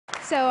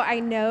So I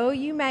know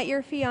you met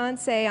your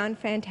fiance on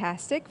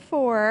Fantastic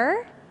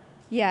Four.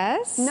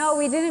 Yes? No,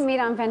 we didn't meet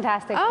on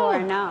Fantastic Four,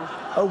 no.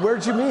 Oh,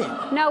 where'd you meet?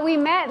 No, we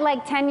met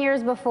like 10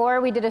 years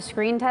before. We did a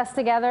screen test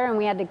together and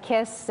we had to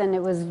kiss, and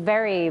it was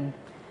very...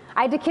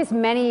 I had to kiss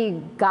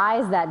many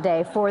guys that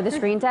day for the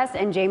screen test,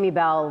 and Jamie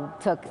Bell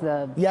took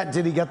the... Yeah,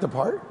 did he get the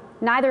part?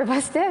 Neither of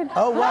us did.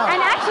 Oh, wow.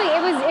 And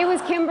actually, it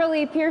was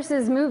Kimberly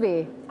Pierce's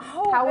movie.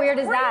 Oh, How weird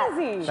is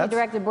crazy. that? She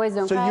directed Boys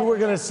Don't Cry. So you were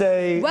going to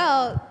say...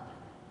 Well,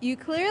 you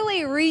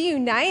clearly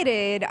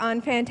reunited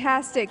on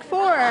Fantastic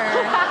Four.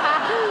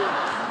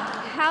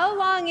 How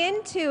long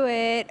into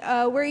it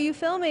were you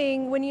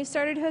filming when you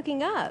started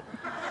hooking up?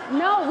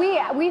 No,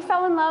 we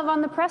fell in love on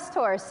the press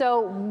tour,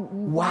 so...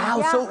 Wow,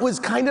 yeah. so it was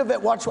kind of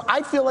at Watch...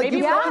 I feel like Maybe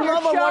you fell in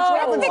love on Watch What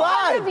Happens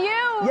Live. Because of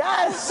you.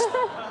 Yes.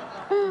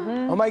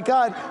 Oh my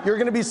God, you're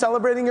going to be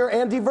celebrating your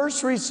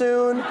anniversary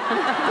soon.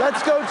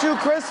 Let's go to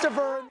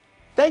Christopher.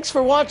 Thanks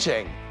for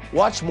watching.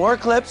 Watch more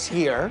clips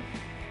here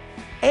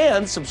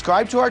and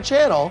subscribe to our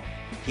channel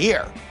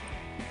here.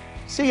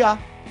 See ya.